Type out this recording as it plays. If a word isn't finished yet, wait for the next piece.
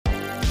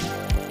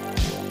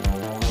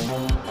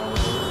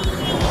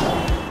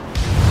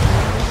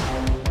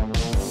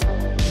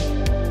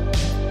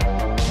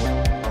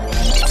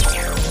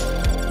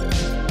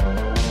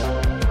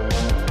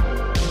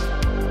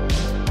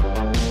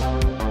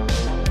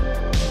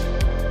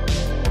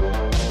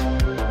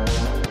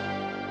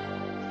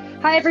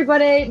Hi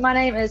everybody, my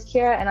name is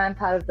Kira and I'm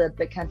part of the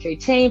BitCountry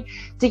team.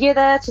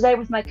 Together today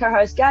with my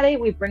co-host Gadi,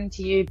 we bring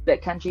to you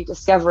BitCountry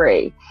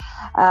Discovery.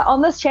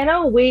 On this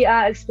channel, we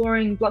are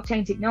exploring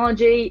blockchain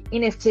technology,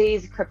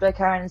 NFTs,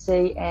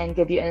 cryptocurrency, and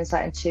give you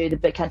insight into the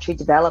BitCountry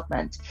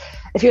development.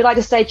 If you'd like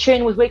to stay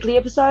tuned with weekly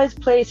episodes,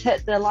 please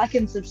hit the like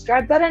and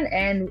subscribe button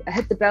and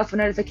hit the bell for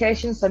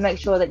notifications, so make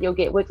sure that you'll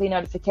get weekly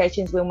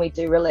notifications when we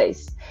do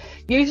release.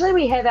 Usually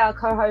we have our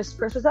co-host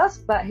Chris with us,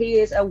 but he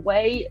is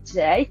away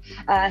today.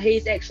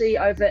 He's actually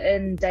over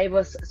in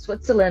Davos,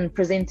 Switzerland,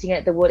 presenting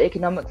at the World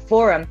Economic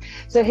Forum.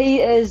 So he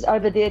is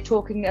over there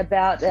talking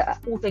about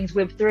all things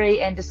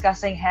Web3 and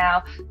discussing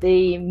how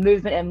the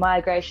movement and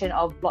migration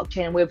of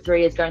blockchain and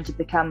Web3 is going to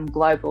become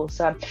global.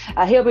 So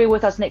he'll be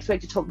with us next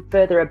week to talk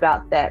further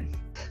about that.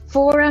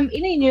 For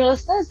any new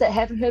listeners that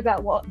haven't heard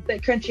about what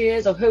BitCountry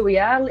is or who we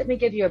are, let me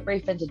give you a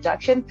brief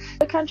introduction.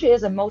 BitCountry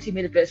is a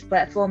multi-metaverse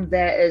platform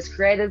that is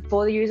created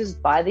for the users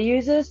by the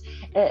users.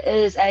 It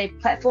is a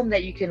platform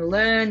that you can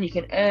learn, you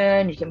can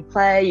earn, you can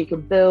play, you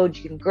can build,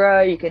 you can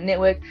grow, you can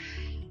network.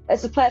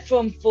 It's a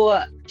platform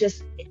for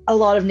just a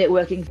lot of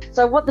networking.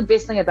 So what the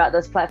best thing about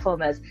this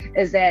platform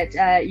is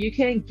that you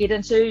can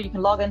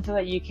log into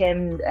it, you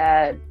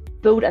can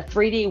build a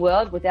 3D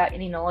world without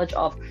any knowledge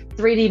of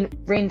 3D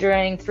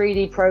rendering,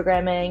 3D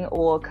programming,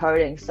 or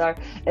coding. So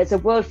it's a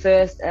world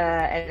first,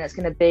 and it's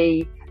going to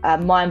be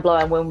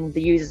mind-blowing when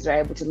the users are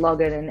able to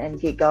log in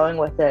and get going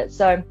with it.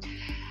 So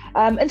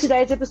in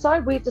today's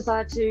episode, we've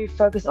decided to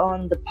focus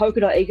on the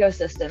Polkadot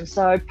ecosystem.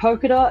 So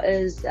Polkadot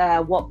is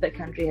what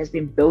BitCountry has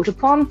been built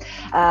upon,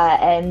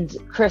 and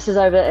Chris is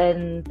over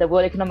in the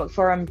World Economic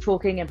Forum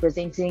talking and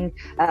presenting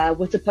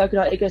with the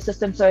Polkadot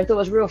ecosystem. So I thought it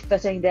was real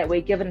fitting that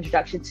we give an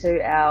introduction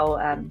to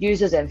our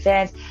users and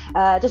fans,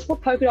 just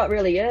what Polkadot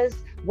really is,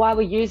 why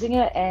we're using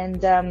it,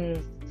 and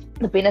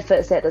the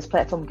benefits that this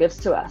platform gives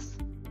to us.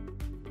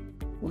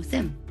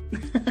 Awesome.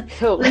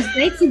 Cool. Well, it's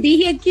great to be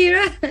here,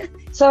 Kira.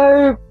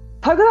 So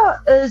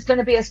Polkadot is going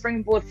to be a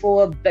springboard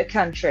for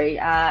BitCountry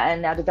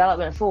and our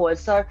development forward.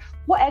 So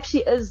what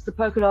actually is the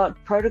Polkadot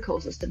protocol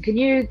system? Can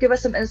you give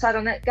us some insight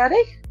on that,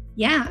 Gadi?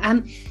 Yeah.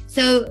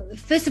 So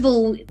first of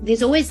all,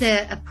 there's always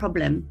a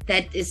problem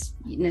that is,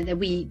 that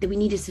we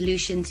need a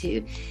solution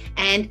to,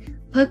 and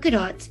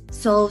Polkadot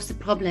solves the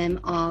problem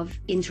of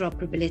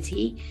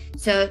interoperability.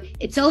 So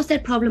it solves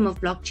that problem of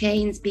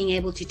blockchains being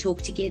able to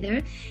talk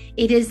together.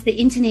 It is the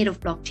internet of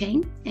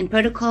blockchain, and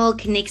protocol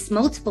connects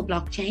multiple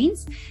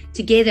blockchains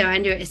together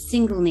under a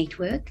single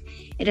network.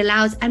 It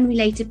allows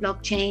unrelated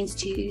blockchains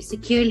to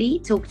securely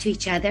talk to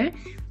each other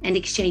and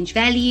exchange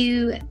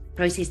value,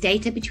 process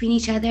data between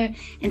each other,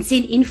 and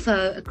send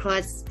info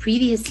across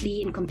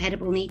previously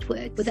incompatible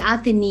networks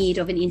without the need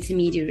of an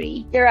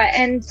intermediary. Yeah, right.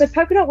 And so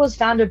Polkadot was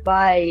founded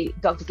by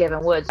Dr.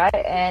 Gavin Woods,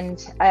 right?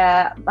 And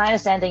my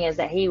understanding is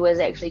that he was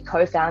actually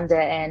co-founder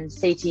and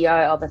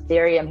CTO of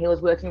Ethereum. He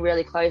was working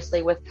really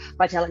closely with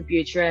Vitalik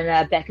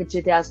Buterin back in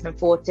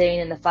 2014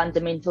 in the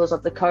fundamentals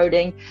of the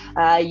coding,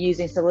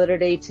 using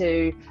Solidity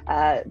to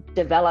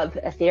develop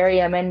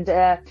Ethereum.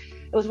 And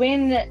it was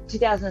when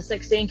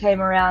 2016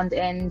 came around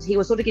and he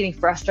was sort of getting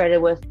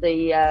frustrated with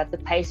the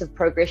pace of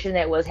progression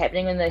that was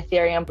happening in the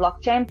Ethereum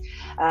blockchain.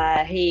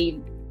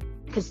 He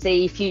could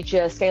see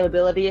future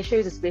scalability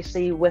issues,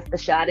 especially with the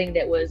sharding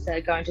that was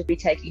going to be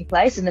taking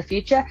place in the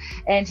future.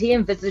 And he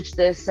envisaged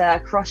this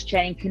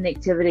cross-chain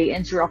connectivity,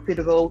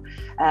 interoperable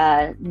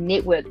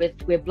network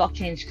where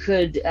blockchains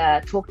could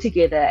talk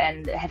together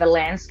and have a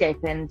landscape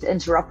and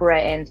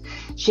interoperate and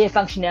share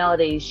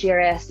functionalities,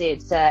 share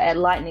assets at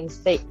lightning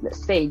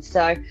speed.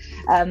 So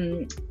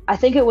I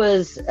think it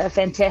was a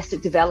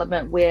fantastic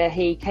development where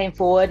he came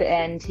forward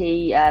and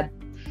he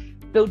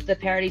built the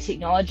parity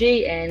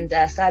technology and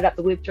started up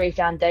the Web3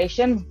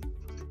 Foundation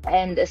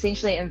and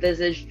essentially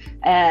envisaged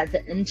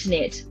the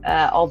internet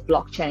of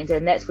blockchains,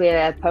 and that's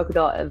where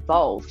Polkadot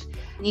evolved.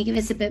 Can you give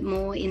us a bit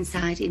more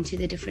insight into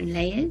the different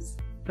layers,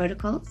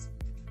 protocols?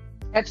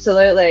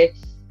 Absolutely.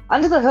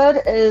 Under the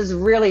hood is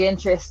really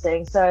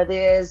interesting. So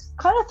there's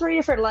kind of 3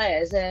 different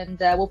layers, and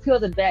we'll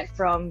peel them back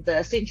from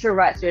the center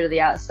right through to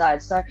the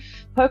outside. So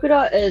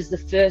Polkadot is the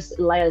first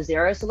layer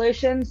 0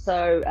 solution.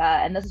 So,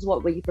 and this is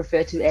what we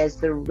refer to as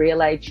the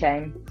relay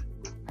chain.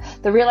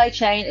 The relay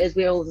chain is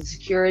where all the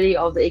security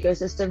of the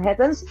ecosystem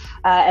happens,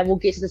 and we'll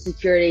get to the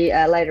security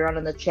later on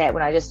in the chat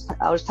when I'll just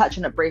touch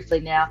on it briefly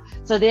now.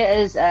 So there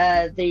is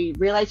the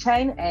relay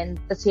chain,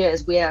 and this here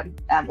is where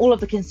all of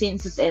the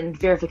consensus and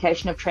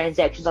verification of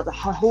transactions of the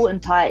whole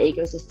entire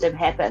ecosystem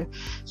happen.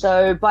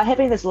 So by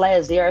having this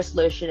layer 0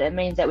 solution, it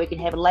means that we can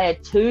have layer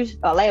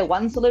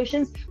 1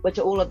 solutions, which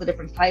are all of the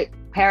different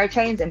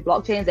parachains and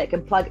blockchains that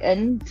can plug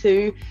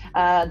into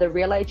the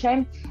relay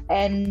chain.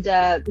 And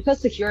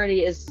because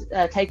security is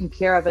taken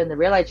care of in the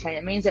relay chain,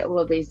 it means that all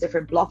of these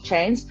different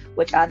blockchains,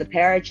 which are the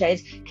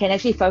parachains, can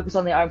actually focus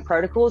on their own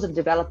protocols and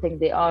developing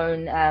their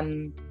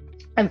own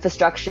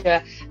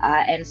infrastructure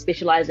and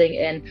specializing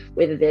in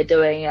whether they're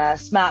doing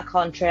smart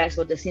contracts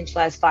or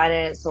decentralized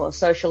finance or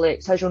social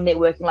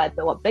networking like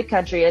what Big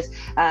Country is.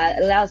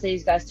 It allows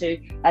these guys to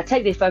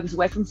take their focus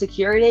away from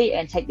security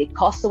and take their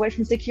costs away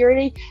from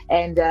security,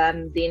 and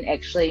then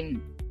actually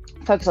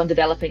focus on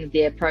developing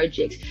their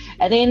projects.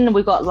 And then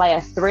we've got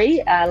layer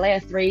 3. Layer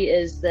 3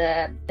 is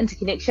the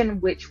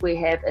interconnection, which we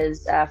have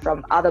is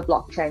from other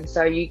blockchains.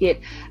 So you get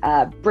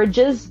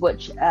bridges,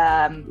 which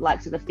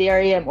like of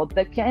Ethereum or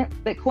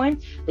Bitcoin.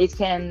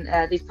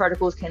 These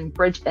protocols can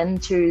bridge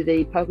into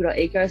the Polkadot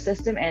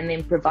ecosystem and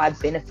then provide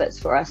benefits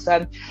for us.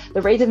 So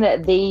the reason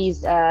that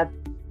these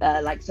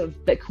like sort of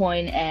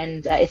Bitcoin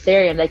and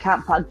Ethereum, they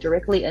can't plug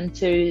directly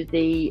into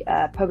the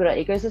Polkadot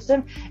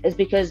ecosystem is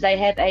because they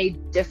have a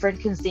different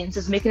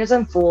consensus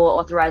mechanism for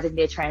authorizing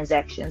their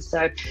transactions.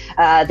 So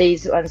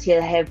these ones here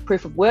have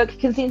proof of work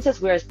consensus,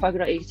 whereas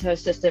Polkadot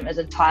ecosystem is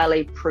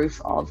entirely proof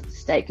of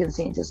stake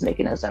consensus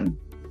mechanism.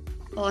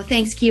 Oh,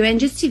 thanks, Kira. And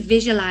just to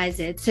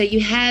visualize it, so you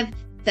have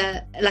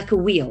like a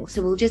wheel.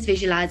 So we'll just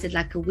visualize it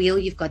like a wheel.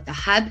 You've got the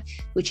hub,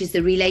 which is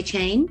the relay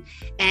chain,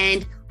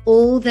 and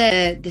all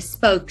the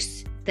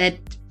spokes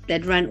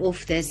that run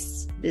off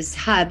this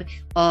hub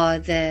are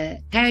the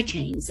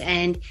parachains,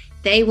 and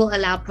they will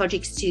allow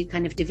projects to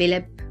kind of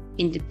develop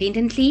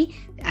independently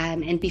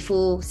and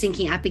before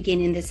syncing up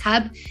again in this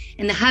hub.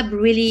 And the hub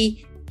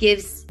really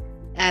gives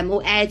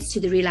or adds to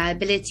the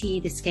reliability,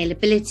 the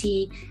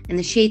scalability, and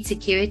the shared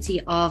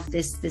security of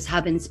this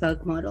hub and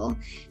spoke model.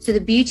 So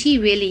the beauty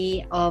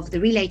really of the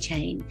relay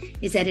chain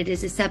is that it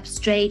is a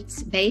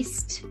substrate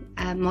based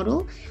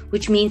model,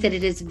 which means that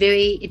it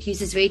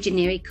uses very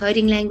generic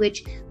coding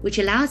language, which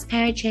allows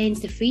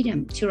parachains the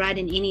freedom to write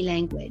in any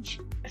language.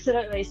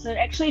 Absolutely. So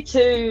actually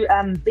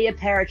to be a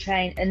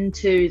parachain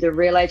into the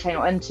relay chain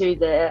or into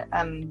the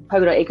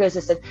Polkadot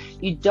ecosystem,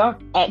 you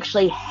don't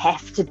actually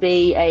have to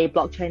be a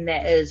blockchain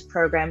that is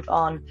programmed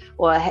on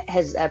or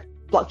has a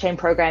blockchain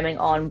programming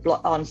on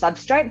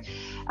Substrate.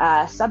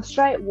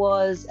 Substrate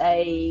was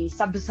a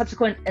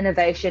subsequent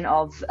innovation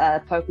of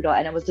Polkadot,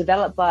 and it was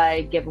developed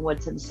by Gavin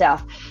Woods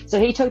himself. So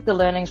he took the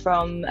learnings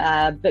from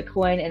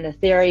Bitcoin and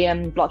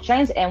Ethereum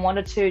blockchains and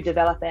wanted to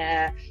develop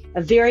a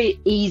very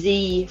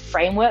easy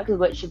framework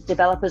which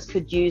developers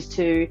could use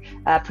to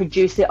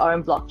produce their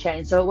own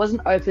blockchain. So it was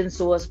an open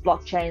source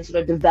blockchain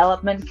sort of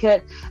development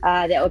kit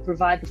that would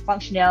provide the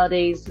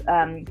functionalities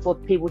for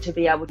people to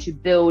be able to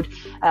build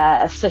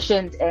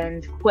efficient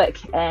and quick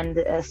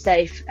and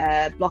safe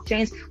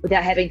blockchains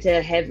without having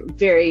to have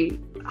very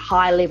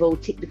high level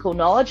technical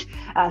knowledge.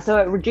 So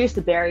it reduced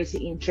the barrier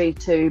to entry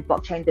to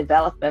blockchain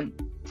development.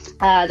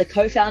 The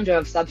co-founder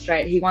of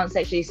Substrate, he once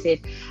actually said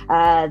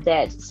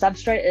that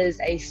Substrate is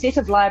a set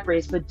of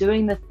libraries for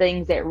doing the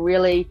things that are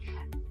really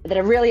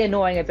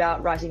annoying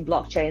about writing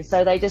blockchain.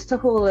 So they just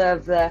took all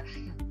of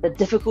the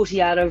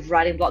difficulty out of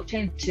writing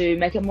blockchain to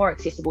make it more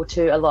accessible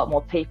to a lot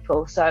more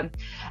people. So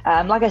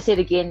like I said,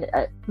 again,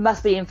 it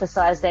must be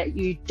emphasized that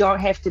you don't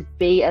have to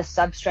be a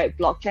Substrate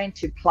blockchain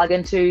to plug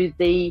into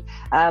the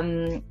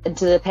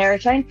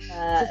parachain.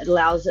 It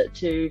allows it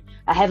to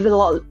have a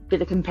lot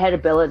better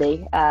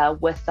compatibility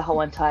with the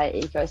whole entire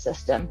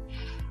ecosystem.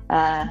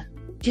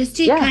 Just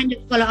to kind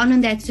of follow on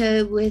that,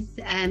 so with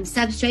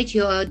Substrate,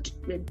 you're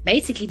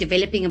basically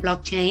developing a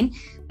blockchain,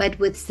 but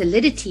with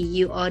Solidity,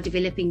 you are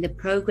developing the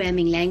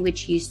programming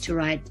language used to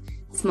write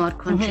smart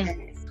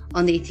contracts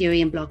on the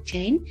Ethereum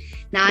blockchain.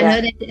 Now, I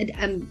know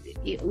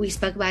that we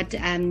spoke about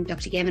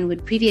Dr. Gavin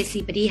Wood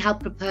previously, but he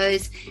helped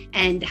propose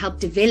and help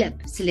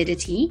develop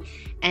Solidity,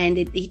 and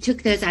he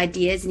took those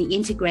ideas and he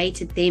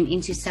integrated them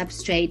into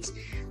Substrate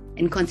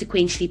and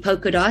consequently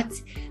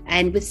Polkadot.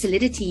 And with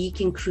Solidity, you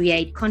can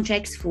create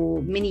contracts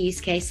for many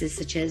use cases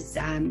such as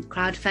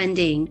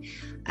crowdfunding,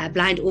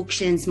 blind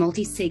auctions,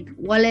 multi-sig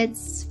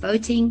wallets,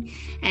 voting.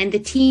 And the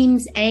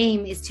team's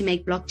aim is to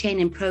make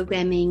blockchain and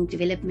programming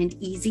development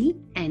easy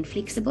and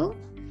flexible.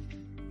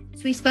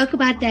 So we spoke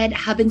about that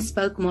hub and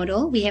spoke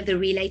model. We have the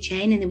relay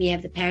chain and then we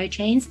have the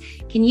parachains.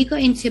 Can you go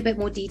into a bit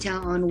more detail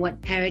on what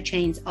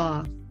parachains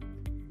are?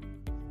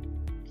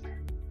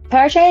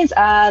 Parachains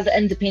are the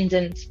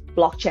independent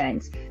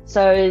blockchains.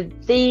 So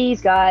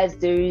these guys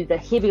do the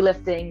heavy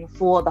lifting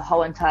for the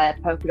whole entire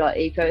Polkadot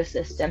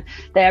ecosystem.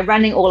 They are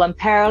running all in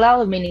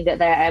parallel, meaning that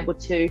they are able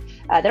to,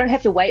 they don't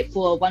have to wait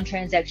for one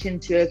transaction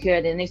to occur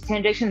in the next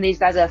transaction. These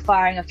guys are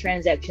firing off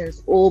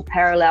transactions all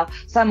parallel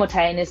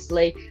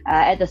simultaneously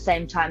at the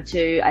same time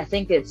too. I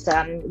think it's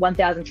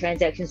 1,000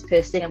 transactions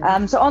per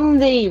second. So on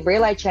the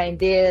relay chain,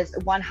 there's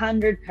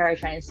 100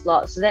 parachain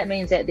slots. So that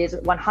means that there's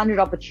 100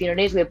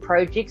 opportunities where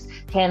projects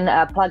can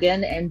plug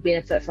in and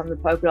benefit from the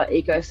Polkadot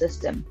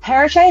ecosystem.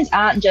 Parachains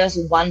aren't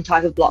just one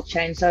type of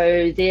blockchain,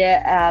 so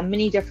there are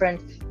many different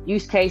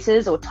use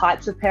cases or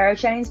types of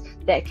parachains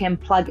that can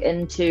plug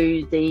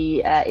into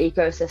the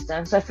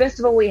ecosystem. So first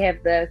of all, we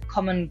have the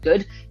common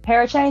good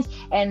parachains,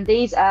 and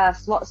these are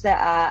slots that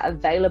are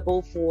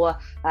available for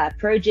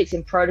projects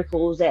and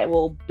protocols that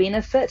will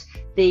benefit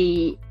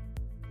the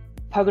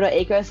Polkadot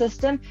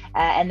ecosystem,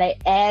 and they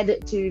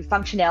add to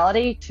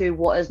functionality to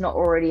what is not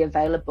already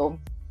available.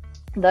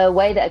 the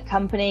way that a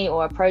company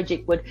or a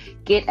project would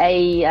get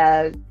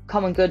a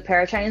common good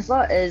parachain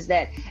slot is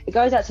that it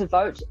goes out to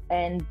vote,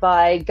 and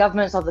by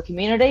governments of the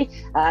community,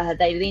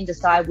 they then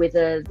decide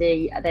whether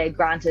they're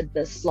granted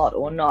this slot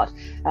or not.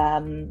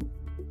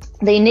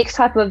 The next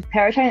type of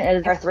parachain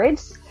is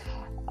parathreads,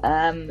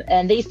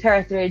 and these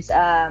parathreads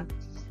are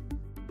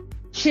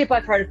shared by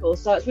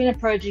protocols. So it's when a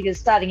project is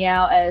starting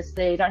out as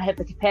they don't have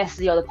the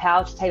capacity or the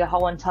power to take a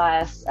whole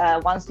entire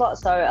one slot.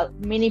 So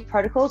many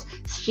protocols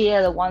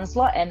share the one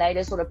slot, and they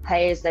just sort of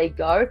pay as they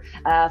go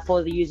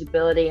for the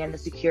usability and the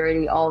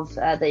security of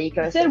the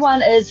ecosystem. The third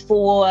one is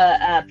for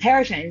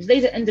parachains.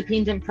 These are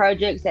independent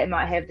projects that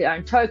might have their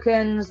own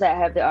tokens, that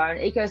have their own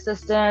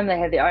ecosystem, they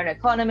have their own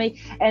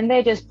economy, and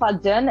they're just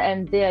plugged in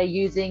and they're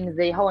using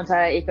the whole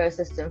entire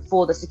ecosystem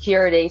for the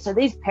security. So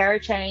these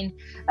parachain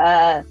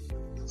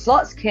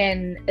slots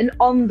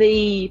on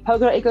the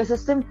Polkadot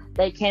ecosystem,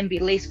 they can be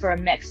leased for a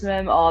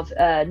maximum of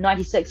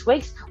 96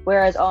 weeks,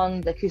 whereas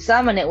on the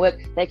Kusama network,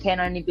 they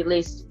can only be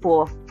leased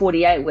for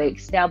 48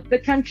 weeks. Now,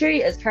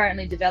 BitCountry is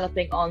currently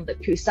developing on the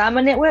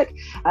Kusama network,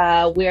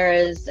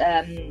 whereas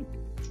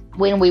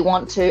when we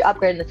want to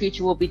upgrade in the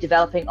future, we'll be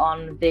developing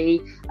on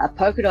the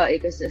Polkadot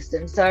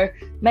ecosystem. So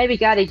maybe,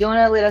 Gadi, do you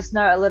want to let us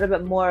know a little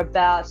bit more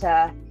about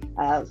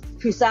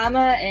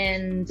Kusama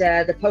and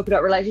the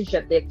Polkadot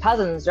relationship? They're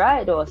cousins,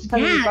 right? Or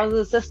cousins,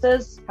 brothers,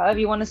 sisters, however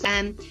you want to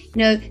say.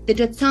 No, the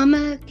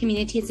Dotsama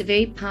community is a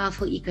very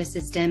powerful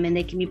ecosystem, and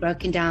they can be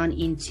broken down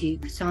into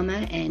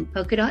Kusama and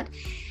Polkadot.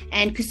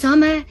 And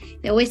Kusama,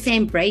 they always say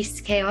embrace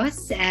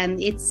chaos.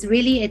 It's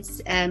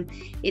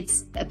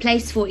a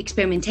place for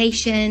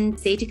experimentation.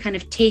 It's there to kind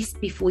of test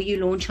before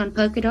you launch on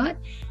Polkadot.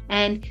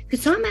 And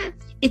Kusama,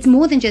 it's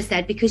more than just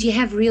that, because you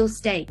have real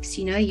stakes.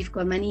 You know, you've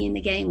got money in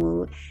the game,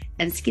 or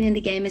skin in the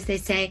game, as they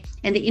say,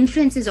 and the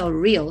influences are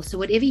real. So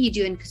whatever you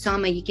do in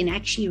Kusama, you can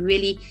actually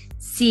really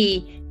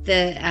see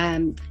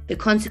the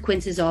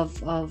consequences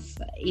of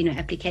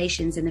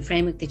applications and the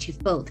framework that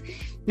you've built.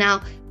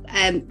 Now,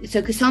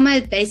 so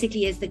Kusama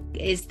basically is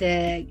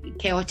the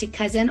chaotic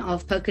cousin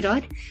of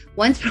Polkadot.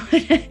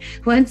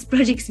 Once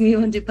projects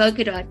move onto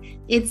Polkadot,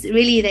 it's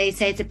really, they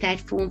say it's a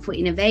platform for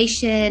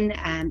innovation,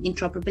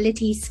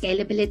 interoperability,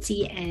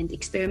 scalability, and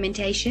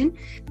experimentation.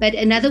 But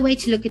another way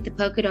to look at the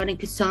Polkadot and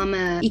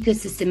Kusama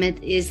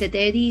ecosystem is that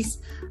there are these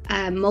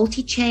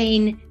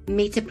multi-chain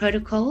meta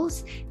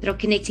protocols that are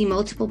connecting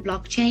multiple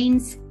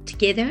blockchains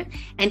together,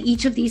 and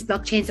each of these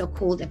blockchains are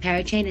called a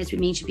parachain, as we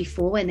mentioned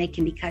before, and they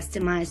can be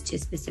customized to a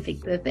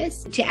specific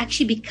purpose. To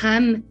actually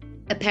become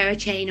a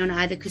parachain on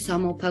either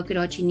Kusama or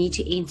Polkadot, you need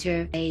to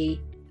enter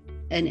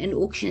an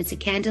auction. It's a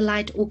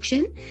candlelight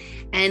auction,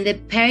 and the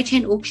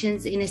parachain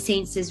auctions, in a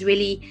sense, is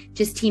really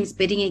just teams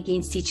bidding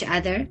against each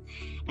other.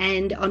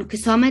 And on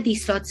Kusama,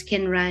 these slots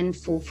can run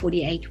for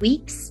 48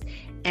 weeks.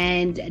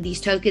 And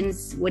these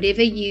tokens,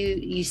 whatever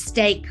you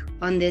stake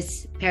on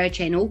this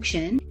parachain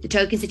auction, the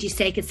tokens that you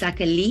stake, it's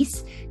like a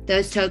lease.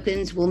 Those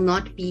tokens will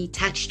not be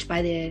touched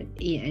by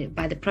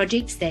the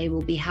projects. They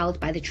will be held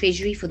by the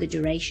treasury for the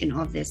duration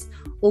of this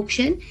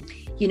auction.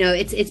 You know,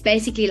 it's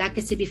basically, like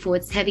I said before,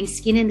 it's having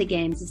skin in the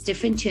games. It's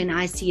different to an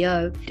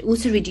ICO. It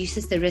also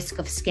reduces the risk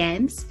of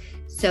scams.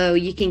 So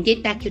you can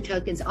get back your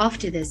tokens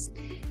after the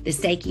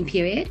staking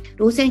period.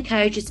 It also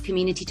encourages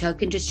community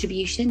token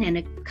distribution and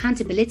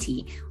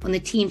accountability on the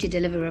team to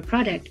deliver a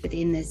product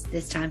within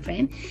this time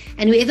frame.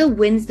 And whoever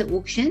wins the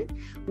auction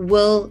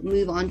will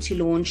move on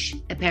to launch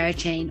a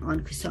parachain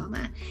on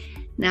Kusama.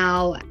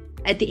 Now,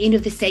 at the end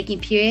of the staking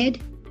period,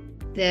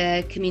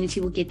 the community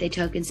will get their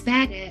tokens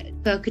back.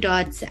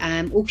 Polkadot's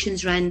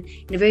auctions run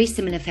in a very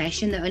similar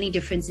fashion. The only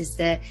difference is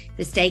the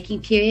staking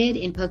period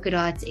in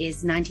Polkadot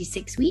is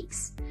 96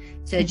 weeks.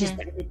 So just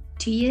over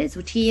 2 years,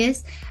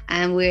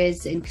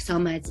 whereas in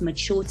Kusama it's much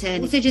shorter.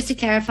 And also, just to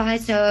clarify,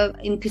 so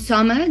in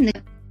Kusama, in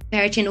the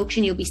parachain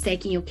auction, you'll be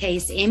staking your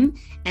KSM,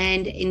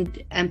 and in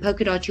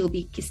Polkadot, you'll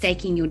be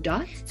staking your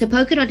DOT. So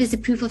Polkadot is a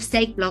proof of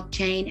stake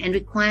blockchain and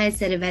requires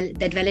that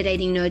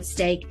validating nodes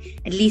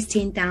stake at least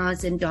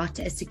 10,000 DOT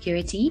as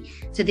security.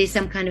 So there's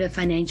some kind of a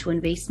financial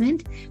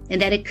investment,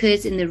 and that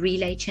occurs in the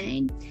relay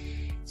chain.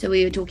 So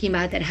we were talking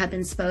about that hub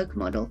and spoke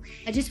model.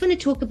 I just want to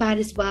talk about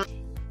as well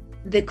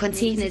the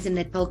containerism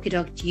that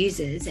Polkadot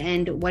uses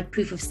and what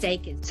proof of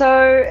stake is.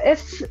 So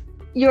if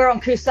you're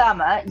on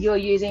Kusama, you're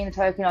using the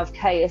token of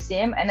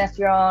KSM, and if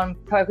you're on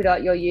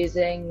Polkadot, you're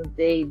using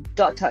the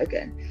DOT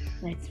token.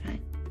 That's right.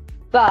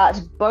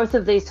 But both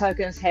of these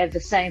tokens have the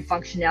same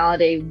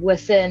functionality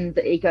within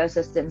the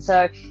ecosystem.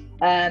 So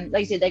like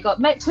I said, they've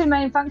got two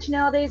main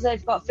functionalities.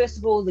 They've got, first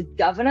of all, the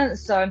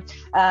governance. So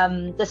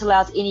this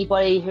allows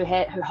anybody who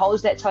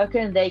holds that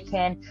token, they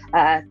can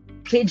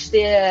pledge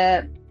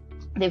their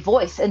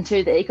voice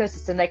into the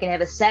ecosystem. They can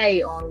have a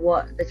say on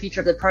what the future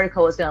of the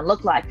protocol is going to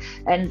look like,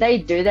 and they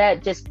do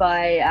that just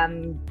by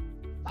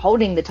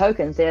holding the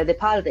tokens. They're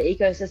part of the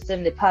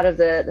ecosystem. They're part of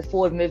the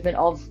forward movement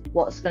of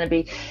what's going to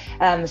be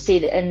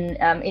said in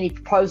any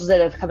proposals that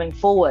are coming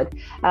forward.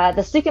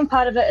 The second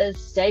part of it is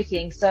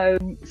staking. So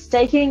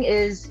staking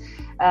is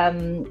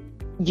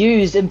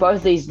used in both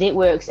of these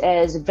networks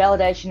as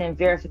validation and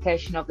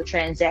verification of the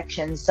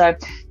transactions. So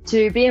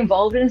to be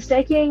involved in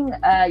staking,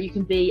 you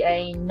can be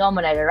a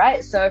nominator,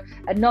 right? So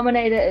a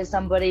nominator is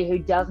somebody who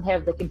doesn't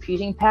have the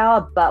computing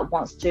power but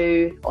wants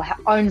to, or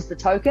owns the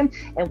token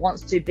and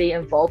wants to be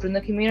involved in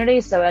the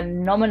community. So a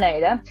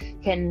nominator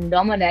can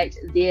nominate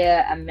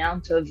their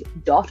amount of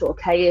DOT or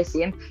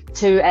KSM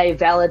to a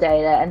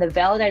validator, and the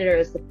validator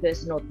is the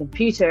person or the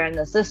computer in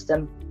the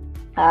system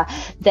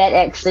that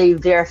actually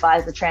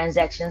verifies the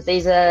transactions.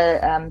 These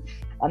are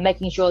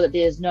making sure that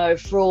there's no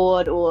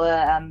fraud or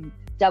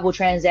double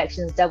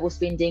transactions, double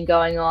spending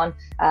going on.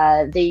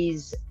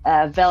 These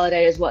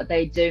validators, what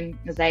they do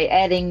is they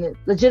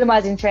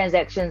legitimizing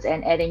transactions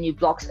and adding new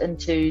blocks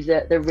into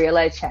the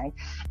relay chain.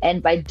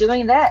 And by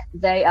doing that,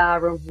 they are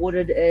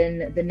rewarded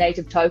in the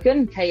native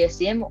token,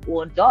 KSM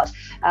or DOT.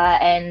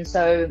 And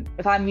so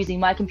if I'm using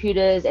my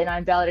computers and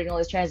I'm validating all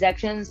these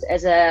transactions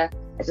as a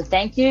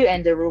thank you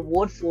and a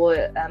reward for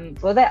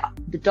that,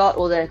 the DOT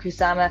or the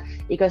Kusama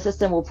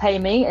ecosystem will pay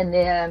me in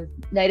their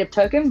native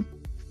token.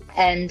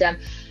 And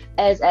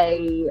as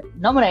a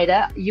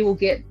nominator, you will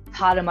get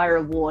part of my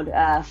reward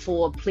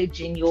for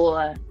pledging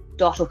your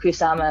DOT or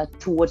Kusama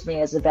towards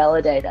me as a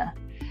validator.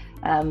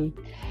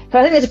 So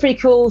I think that's a pretty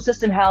cool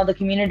system, how the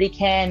community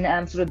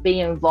can sort of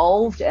be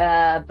involved,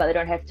 but they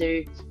don't have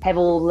to have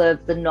all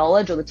of the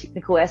knowledge or the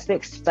technical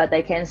aspects, but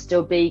they can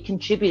still be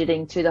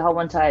contributing to the whole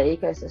entire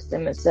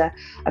ecosystem. It's a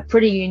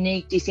pretty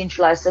unique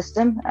decentralized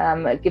system.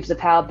 It gives the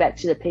power back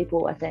to the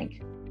people, I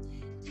think.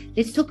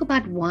 Let's talk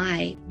about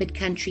why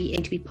BitCountry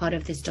aimed to be part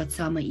of this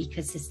Dotsama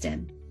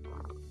ecosystem.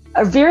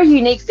 A very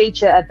unique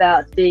feature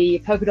about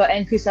the Polkadot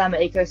and Kusama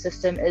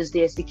ecosystem is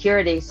their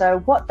security. So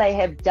what they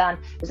have done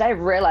is they've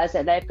realized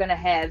that they're going to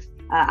have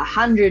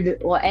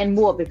 100 and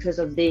more because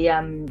of the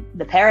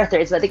para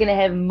threads, but they're going to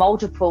have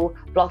multiple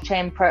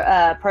blockchain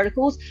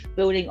protocols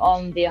building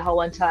on their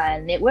whole entire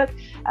network.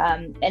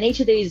 And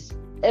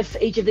if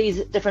each of these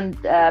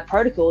different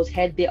protocols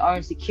had their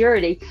own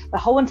security, the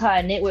whole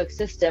entire network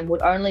system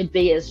would only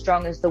be as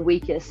strong as the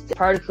weakest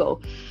protocol.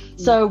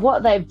 So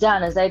what they've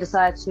done is they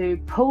decided to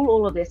pool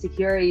all of their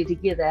security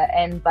together,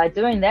 and by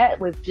doing that,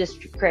 we've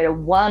just created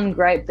one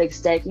great big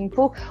staking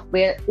pool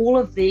where all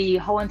of the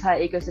whole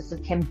entire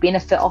ecosystem can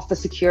benefit off the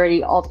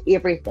security of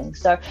everything.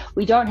 So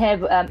we don't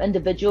have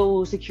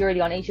individual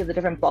security on each of the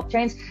different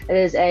blockchains. It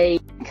is a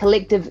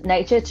collective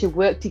nature to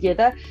work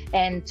together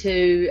and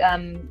to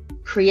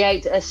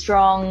create a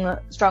strong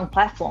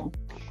platform.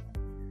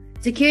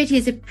 Security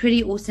is a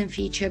pretty awesome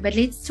feature, but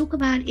let's talk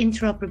about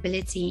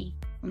interoperability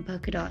on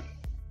Polkadot.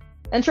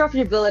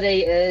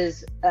 Interoperability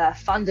is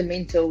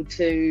fundamental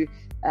to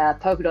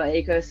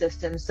Polkadot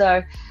ecosystem.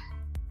 So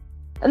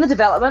in the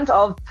development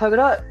of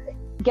Polkadot,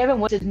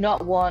 Gavin did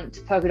not want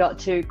Polkadot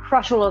to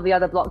crush all of the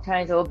other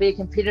blockchains or be a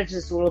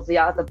competitor to all of the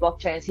other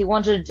blockchains. He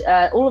wanted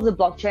all of the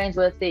blockchains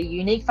with their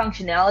unique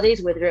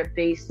functionalities, whether it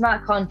be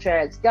smart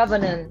contracts,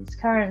 governance,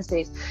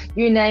 currencies,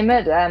 you name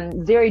it,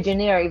 very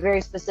generic,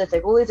 very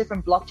specific, all these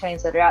different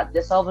blockchains that are out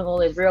there solving all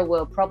these real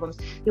world problems.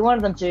 He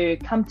wanted them to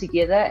come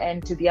together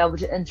and to be able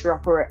to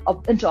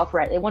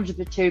interoperate. They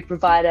wanted to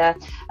provide a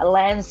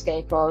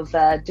landscape of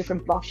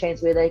different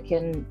blockchains where they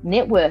can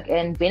network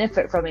and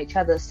benefit from each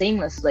other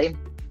seamlessly.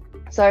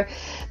 So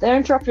the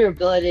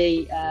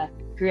interoperability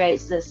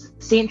creates this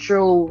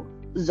central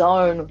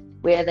zone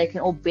where they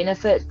can all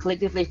benefit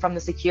collectively from the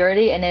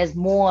security, and as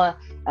more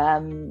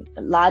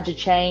larger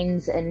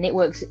chains and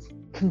networks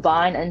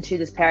combine into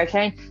this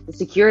parachain, the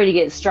security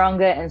gets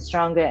stronger and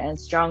stronger and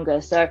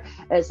stronger. So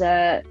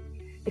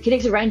it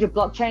connects a range of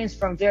blockchains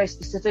from very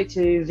specific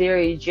to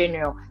very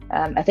general.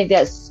 I think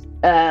that's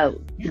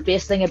the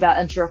best thing about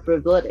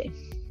interoperability.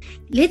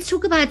 Let's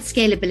talk about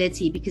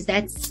scalability, because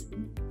that's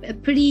a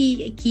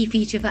pretty key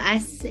feature for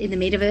us in the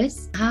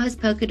metaverse. How is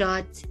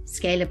Polkadot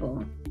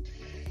scalable?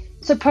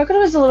 So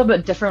Polkadot is a little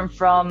bit different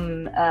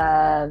from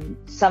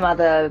some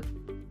other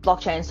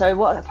blockchains. So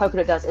what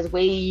Polkadot does is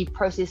we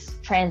process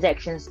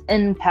transactions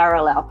in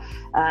parallel.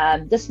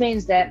 This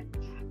means that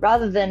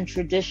rather than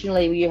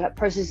traditionally you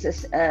process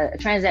this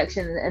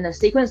transaction in a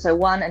sequence, so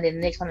one and then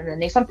the next one and the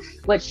next one,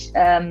 which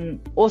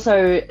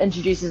also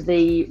introduces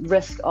the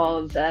risk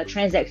of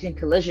transaction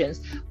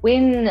collisions.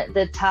 When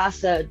the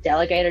tasks are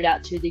delegated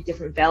out to the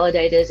different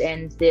validators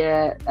and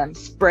they're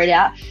spread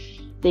out,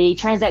 the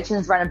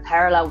transactions run in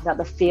parallel without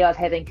the fear of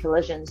having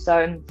collisions.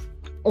 So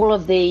all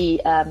of the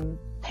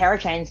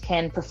parachains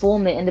can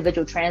perform their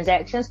individual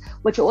transactions,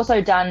 which are also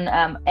done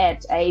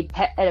at a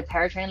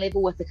parachain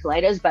level with the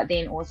collators, but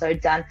then also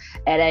done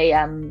at a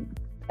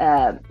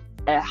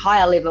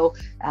higher level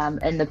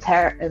in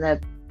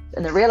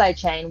the relay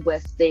chain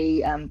with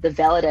the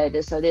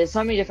validators. So there's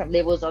so many different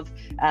levels of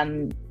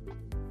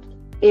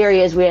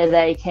areas where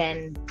they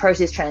can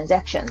process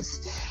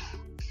transactions.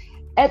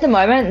 At the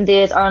moment,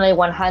 there's only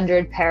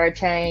 100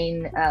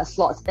 parachain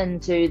slots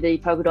into the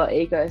Polkadot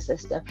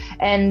ecosystem,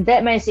 and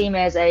that may seem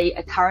as a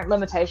current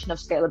limitation of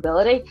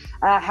scalability.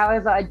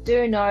 However, I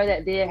do know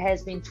that there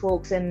has been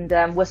talks and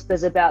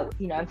whispers about,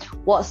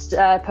 what's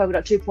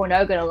Polkadot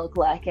 2.0 going to look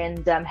like,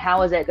 and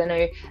how is that going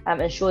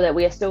to ensure that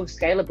we are still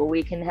scalable?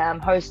 We can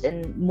host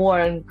in more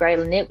and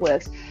greater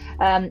networks.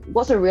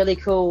 What's a really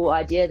cool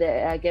idea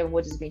that Gavin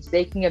Woods has been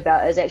speaking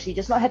about is actually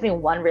just not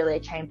having one relay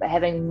chain, but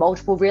having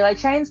multiple relay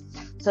chains.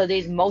 So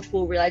these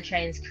multiple relay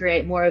chains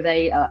create more of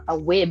a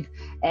web,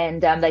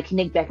 and they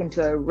connect back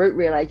into a root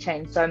relay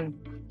chain. So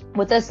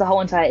with this, the whole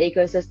entire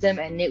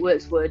ecosystem and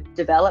networks would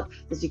develop,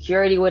 the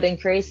security would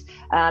increase,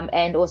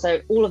 and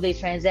also all of these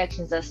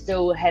transactions are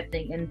still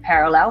happening in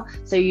parallel.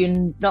 So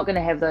you're not going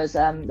to have those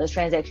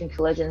transaction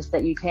collisions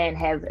that you can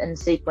have in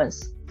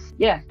sequence.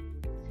 Yeah.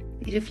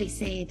 Beautifully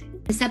said.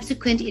 The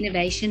subsequent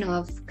innovation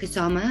of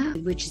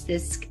Kusama, which is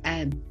this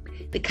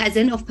the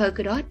cousin of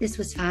Polkadot. This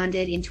was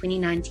founded in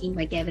 2019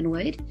 by Gavin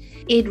Wood.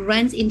 It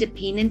runs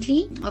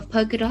independently of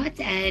Polkadot,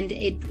 and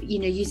it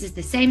uses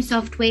the same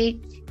software.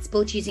 It's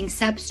built using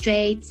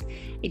Substrate.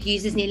 It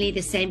uses nearly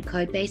the same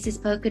code base as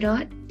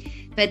Polkadot.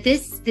 But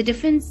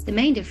the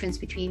main difference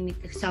between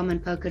Kusama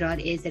and Polkadot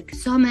is that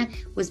Kusama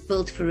was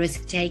built for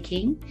risk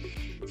taking,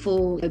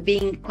 for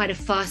being quite a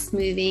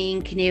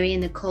fast-moving canary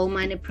in the coal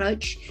mine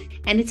approach,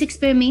 and it's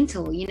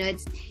experimental.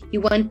 You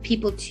want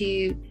people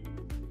to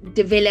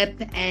develop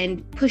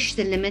and push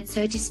the limits,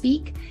 so to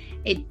speak.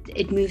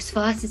 It moves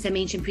fast, as I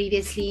mentioned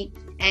previously,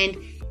 and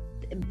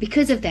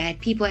because of that,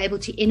 people are able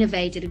to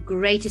innovate at a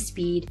greater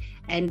speed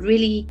and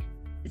really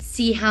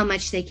see how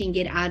much they can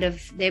get out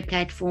of their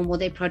platform or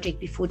their project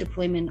before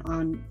deployment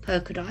on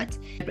Polkadot.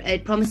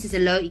 It promises a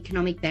low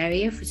economic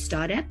barrier for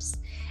startups,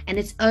 and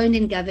it's owned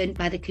and governed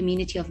by the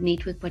community of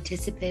network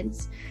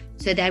participants.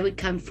 So that would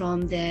come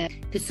from the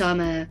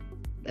Kusama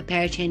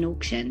parachain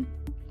auction.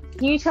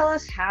 Can you tell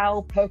us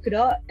how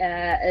Polkadot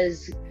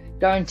is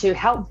going to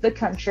help the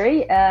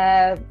country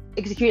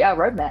execute our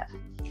roadmap?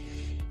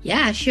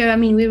 Yeah, sure. I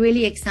mean, we're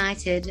really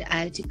excited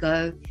to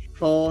go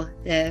for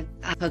the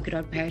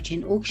Polkadot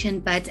parachain auction,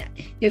 but there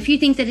are a few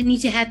things that need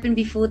to happen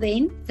before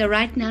then. So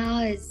right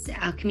now, as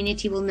our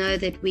community will know,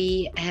 that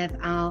we have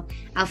our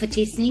alpha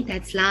testnet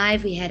that's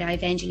live. We had our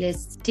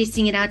evangelists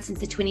testing it out since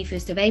the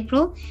 21st of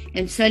April,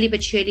 and slowly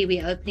but surely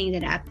we're opening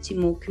that up to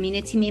more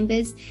community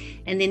members.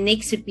 And then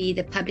next would be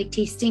the public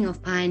testing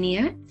of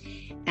Pioneer.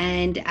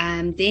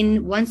 And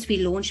then once we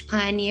launch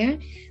Pioneer,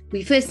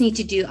 we first need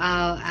to do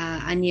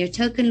our near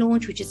token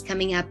launch, which is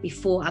coming up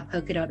before our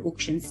Polkadot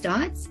auction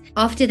starts.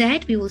 After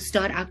that, we will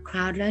start our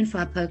crowd loan for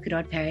our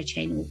Polkadot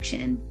parachain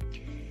auction.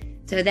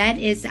 So that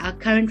is our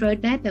current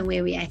roadmap and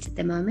where we're at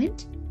the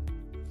moment.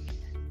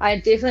 I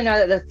definitely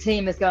know that the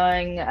team is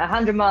going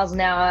 100 miles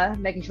an hour,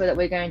 making sure that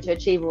we're going to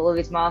achieve all of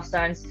these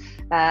milestones.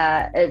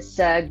 It's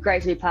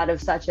great to be part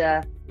of such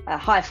a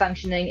high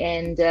functioning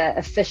and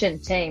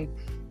efficient team.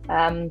 But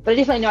I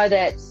definitely know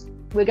that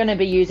we're going to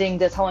be using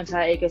this whole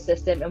entire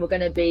ecosystem, and we're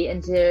going to be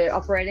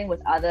interoperating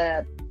with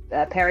other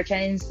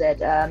parachains that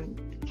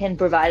can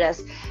provide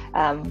us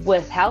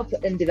with help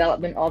in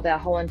development of our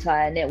whole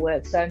entire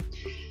network. So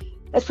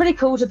it's pretty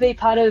cool to be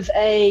part of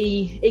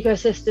a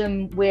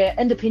ecosystem where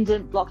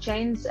independent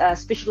blockchains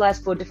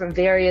specialized for different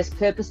various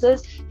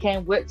purposes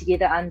can work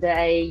together under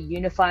a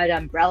unified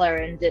umbrella,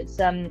 and it's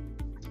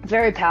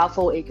very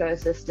powerful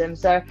ecosystem.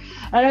 So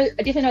I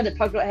definitely know that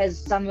Polkadot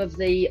has some of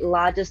the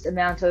largest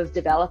amount of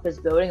developers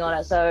building on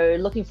it. So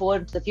looking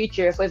forward to the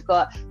future, if we've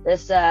got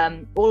this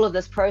all of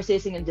this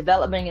processing and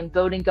development and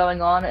building going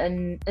on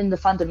in the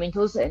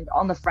fundamentals and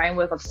on the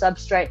framework of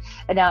Substrate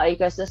in our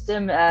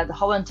ecosystem, the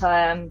whole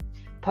entire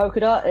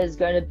Polkadot is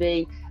going to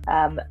be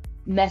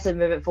massive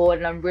moving forward,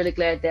 and I'm really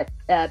glad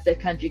that the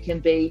country can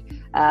be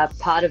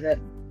part of it.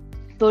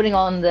 Building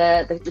on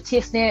the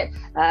testnet,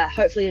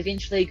 hopefully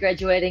eventually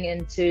graduating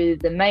into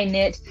the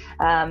mainnet.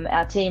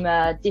 Our team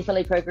are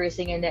definitely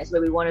progressing, and that's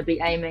where we want to be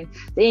aiming.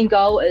 The end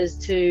goal is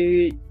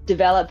to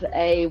develop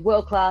a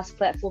world-class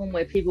platform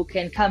where people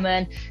can come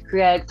in,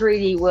 create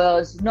 3D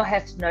worlds, not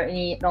have to know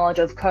any knowledge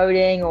of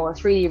coding or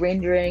 3D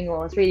rendering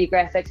or 3D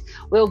graphics.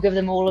 We'll give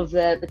them all of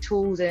the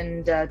tools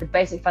and the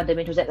basic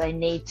fundamentals that they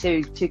need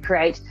to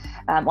create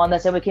on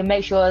this, and we can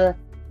make sure,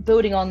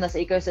 building on this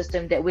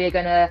ecosystem, that we're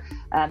going to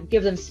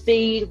give them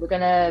speed, we're going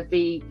to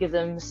give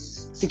them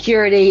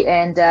security,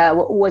 and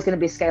we're always going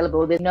to be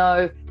scalable. There's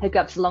no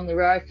hiccups along the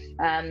road.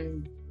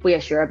 We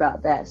are sure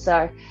about that. So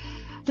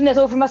I think that's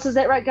all from us. Is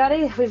that right,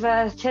 Gadi? We've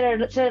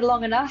chatted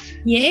long enough.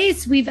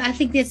 Yes, I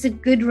think that's a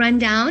good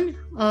rundown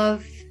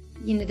of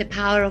the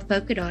power of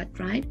Polkadot,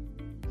 right?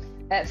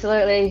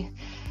 Absolutely.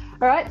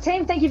 All right,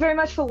 team, thank you very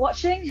much for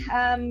watching,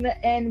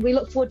 and we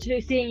look forward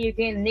to seeing you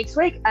again next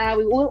week.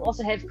 We will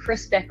also have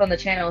Chris back on the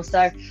channel,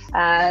 so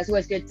it's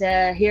always good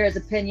to hear his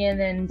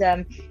opinion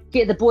and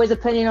get the boys'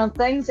 opinion on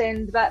things.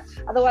 But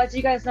otherwise,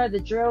 you guys know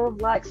the drill: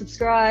 like,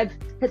 subscribe,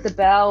 hit the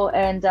bell,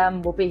 and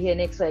we'll be here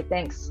next week.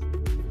 Thanks.